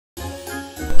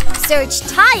Search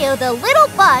Tayo the Little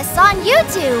Bus on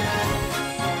YouTube.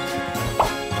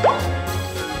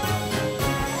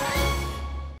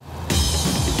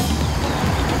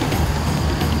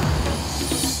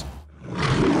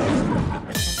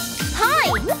 Hi,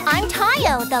 I'm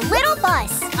Tayo the Little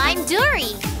Bus. I'm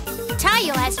Duri.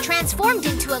 Tayo has transformed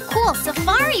into a cool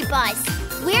safari bus.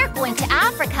 We're going to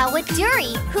Africa with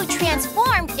Duri, who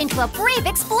transformed into a brave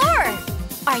explorer.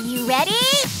 Are you ready?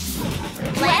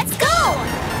 Let's go!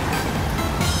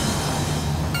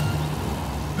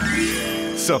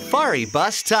 Safari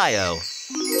Bus Tayo.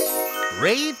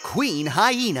 Brave Queen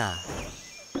Hyena.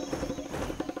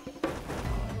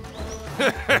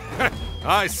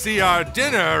 I see our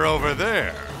dinner over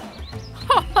there.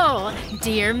 Oh,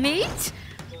 deer meat?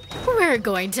 We're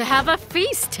going to have a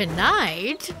feast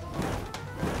tonight.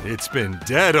 It's been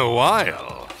dead a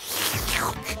while.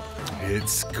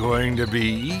 It's going to be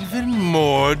even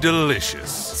more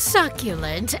delicious.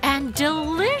 Succulent and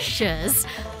delicious.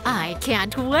 I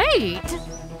can't wait.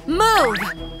 Move!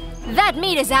 That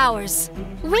meat is ours.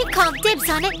 We called dibs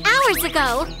on it hours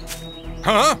ago.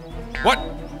 Huh? What?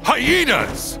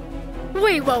 Hyenas!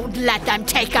 We won't let them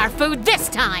take our food this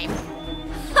time.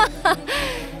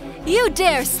 You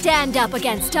dare stand up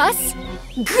against us?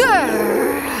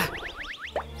 Grrr!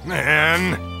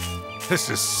 Man, this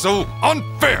is so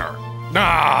unfair.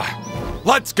 Nah,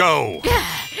 let's go.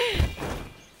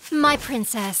 My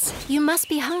princess, you must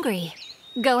be hungry.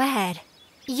 Go ahead.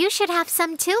 You should have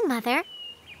some too, Mother.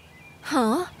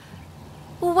 Huh?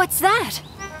 What's that?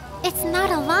 It's not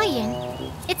a lion.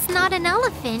 It's not an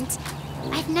elephant.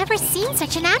 I've never seen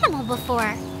such an animal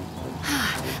before.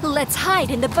 Let's hide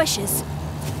in the bushes.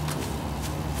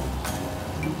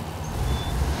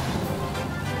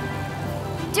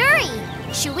 Duri,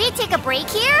 should we take a break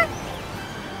here?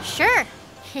 Sure.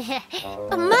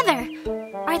 Mother,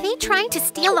 are they trying to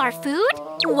steal our food?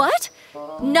 What?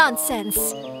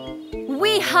 Nonsense.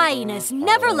 We hyenas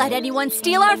never let anyone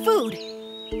steal our food.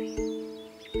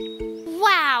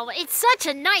 Wow, it's such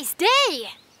a nice day.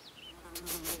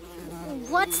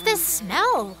 What's this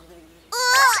smell?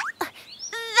 Ugh,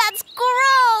 that's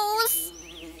gross.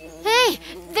 Hey,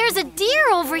 there's a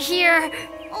deer over here.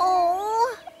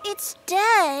 Oh, it's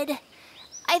dead.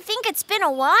 I think it's been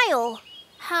a while.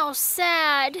 How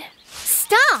sad.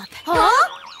 Stop! Huh?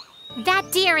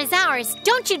 That deer is ours.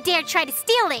 Don't you dare try to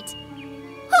steal it.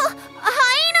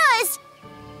 Hyenas!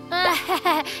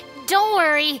 Don't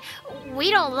worry.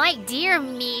 We don't like deer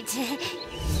meat.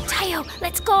 Tayo,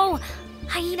 let's go.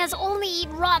 Hyenas only eat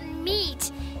rotten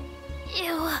meat.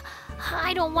 Ew,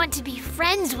 I don't want to be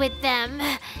friends with them.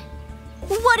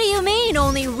 What do you mean,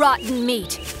 only rotten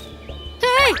meat?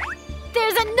 Hey!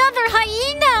 There's another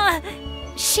hyena!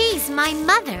 She's my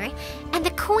mother and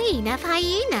the queen of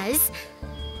hyenas.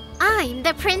 I'm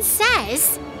the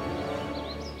princess.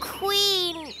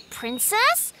 Queen?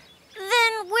 Princess?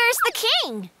 Then where's the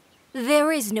king?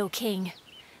 There is no king.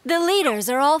 The leaders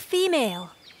are all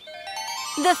female.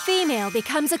 The female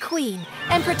becomes a queen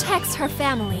and protects her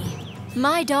family.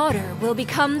 My daughter will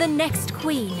become the next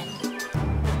queen.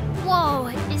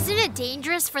 Whoa, isn't it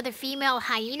dangerous for the female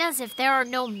hyenas if there are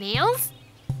no males?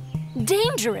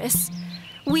 Dangerous?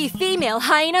 We female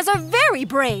hyenas are very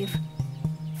brave.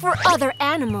 For other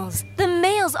animals, the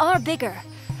males are bigger.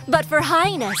 But for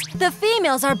hyenas, the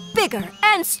females are bigger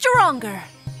and stronger.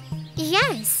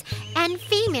 Yes, and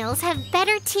females have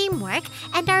better teamwork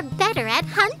and are better at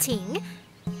hunting.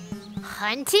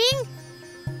 Hunting?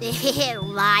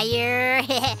 Liar.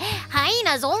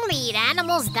 Hyenas only eat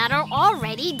animals that are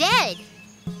already dead.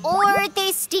 Or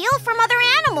they steal from other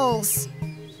animals.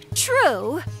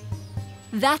 True.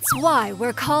 That's why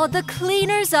we're called the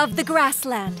cleaners of the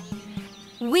grassland.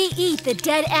 We eat the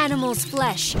dead animal's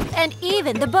flesh and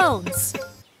even the bones.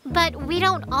 But we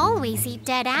don't always eat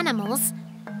dead animals.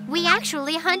 We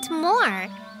actually hunt more.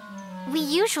 We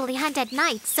usually hunt at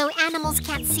night so animals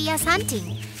can't see us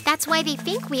hunting. That's why they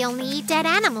think we only eat dead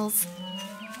animals.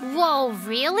 Whoa,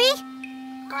 really?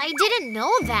 I didn't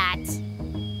know that.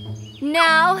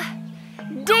 Now,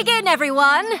 dig in,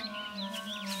 everyone.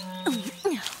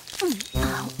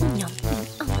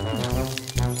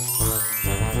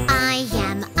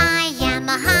 I am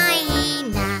a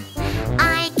hyena.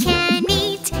 I can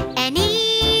eat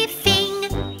anything.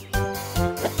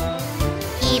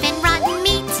 Even rotten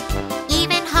meat,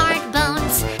 even hard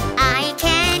bones. I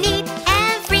can eat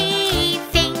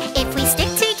everything. If we stick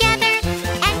together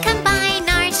and combine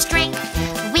our strength,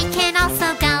 we can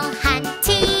also go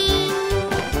hunting.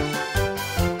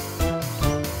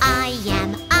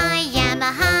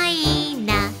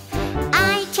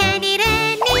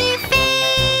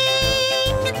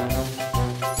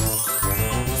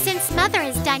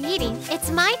 done eating,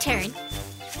 it's my turn.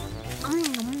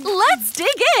 Let's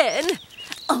dig in.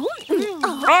 Oh,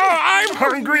 I'm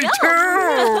hungry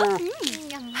too!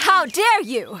 How dare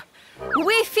you?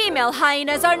 We female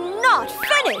hyenas are not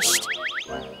finished.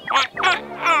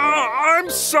 I'm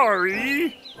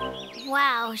sorry.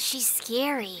 Wow, she's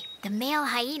scary. The male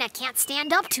hyena can't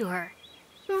stand up to her.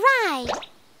 Right.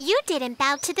 You didn't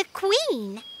bow to the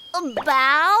queen.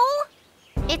 Bow?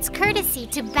 It's courtesy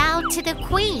to bow to the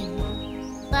queen.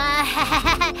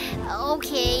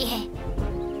 Okay.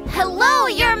 Hello,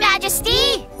 Your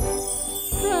Majesty!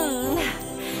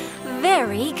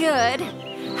 Very good.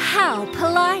 How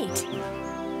polite.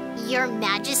 Your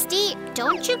Majesty,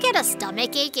 don't you get a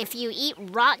stomachache if you eat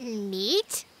rotten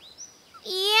meat?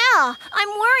 Yeah, I'm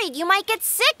worried you might get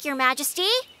sick, Your Majesty.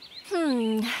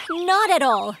 Not at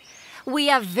all. We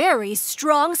have very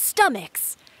strong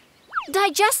stomachs.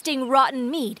 Digesting rotten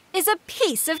meat is a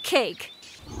piece of cake.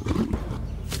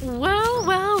 Well,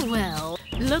 well, well.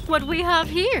 Look what we have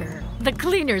here. The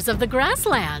cleaners of the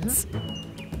grasslands.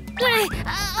 A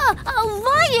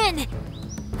lion!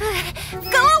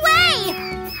 Go away!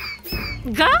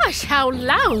 Gosh, how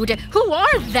loud! Who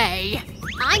are they?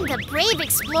 I'm the brave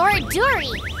explorer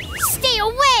Duri. Stay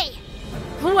away!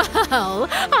 Well,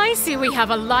 I see we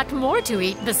have a lot more to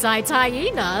eat besides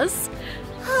hyenas.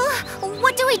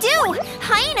 What do we do?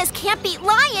 Hyenas can't beat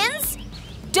lions!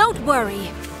 Don't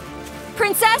worry.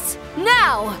 Princess,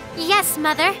 now! Yes,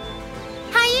 Mother.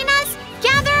 Hyenas,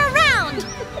 gather around!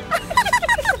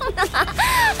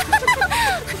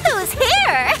 Who's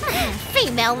here?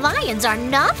 Female lions are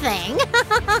nothing.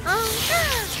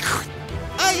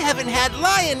 I haven't had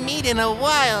lion meat in a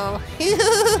while.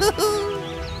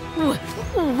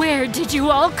 Where did you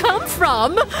all come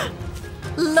from?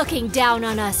 Looking down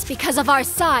on us because of our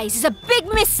size is a big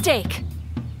mistake.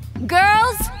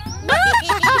 Girls?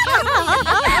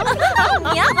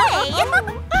 Yummy!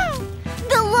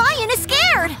 The lion is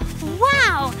scared!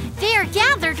 Wow, they are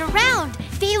gathered around.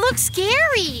 They look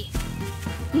scary.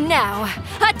 Now,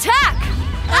 attack!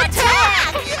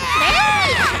 Attack!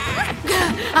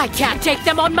 I can't take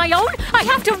them on my own. I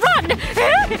have to run.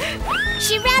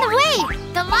 She ran away.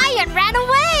 The lion ran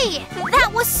away.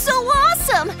 That was so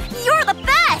awesome! You're the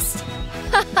best!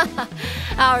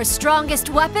 Our strongest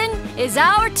weapon is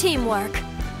our teamwork.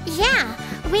 Yeah,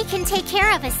 we can take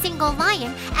care of a single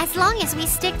lion as long as we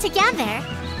stick together.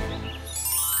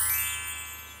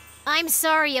 I'm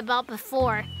sorry about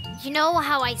before. You know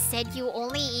how I said you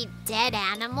only eat dead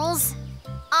animals?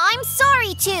 I'm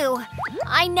sorry too.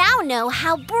 I now know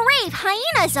how brave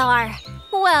hyenas are.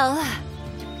 Well,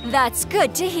 that's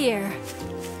good to hear.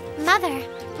 Mother,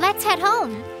 let's head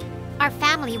home. Our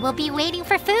family will be waiting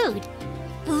for food.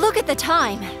 Look at the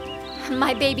time.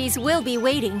 My babies will be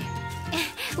waiting.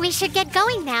 We should get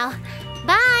going now.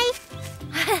 Bye!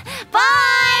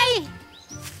 Bye!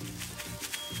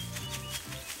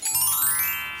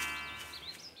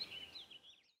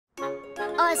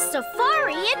 A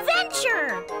safari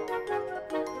adventure!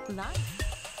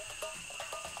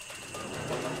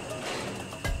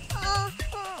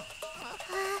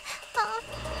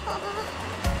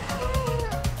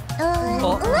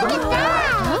 Look at that!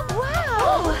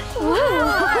 Wow!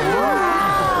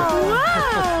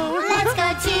 Let's go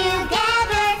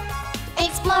together,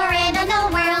 exploring a new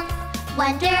world.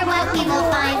 Wonder what we will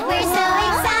find. We're so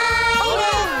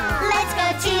excited. Let's go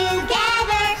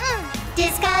together,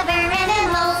 discover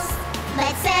animals.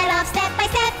 Let's set off step by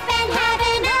step and have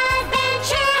an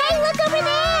adventure. Hey, look over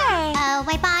there! A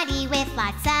white body with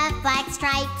lots of black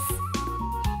stripes.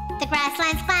 The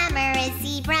grassland's glamorous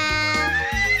zebra.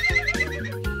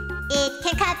 It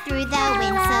can cut through the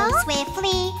wind so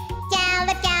swiftly.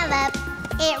 Gallop, gallop,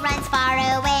 it runs far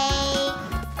away.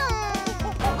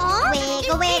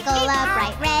 Wiggle, wiggle, a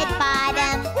bright red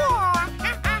bottom.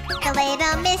 The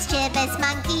little mischievous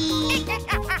monkey.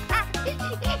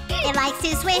 It likes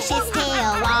to swish its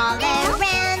tail all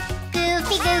around.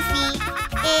 Goofy, goofy,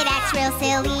 it acts real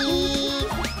silly.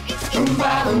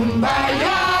 Oomba, oomba,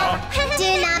 ya! Do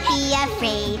not be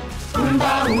afraid.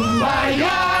 Oomba, oomba,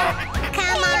 ya!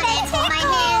 Come on and hold my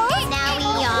hand. Now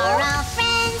we are all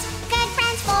friends, good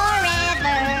friends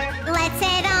forever. Let's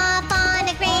head off on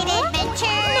a great adventure.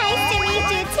 Nice to meet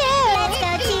you too. Let's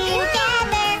go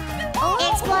together,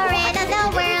 exploring the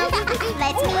world.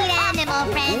 Let's meet animal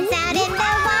friends out in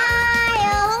the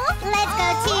wild. Let's go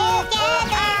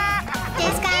together,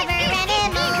 discover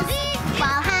animals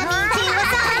while humming to a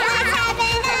song. Let's have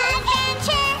an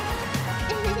adventure.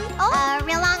 A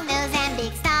real long nose and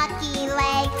big stocky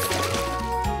legs.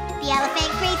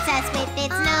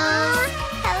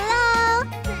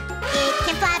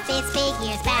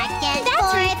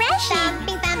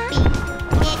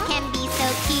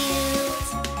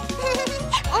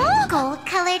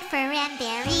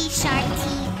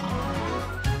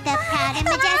 proud and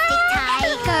majestic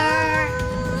tiger.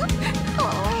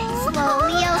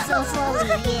 Slowly, oh so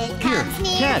slowly, it comes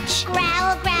near. Catch.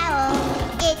 Growl, growl.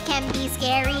 It can be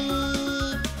scary.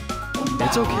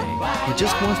 It's okay. He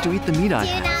just wants to eat the meat I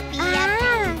Do have. not be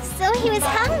afraid. So he was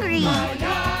hungry.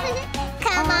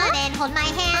 Come on and hold my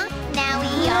hand. Now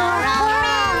we are all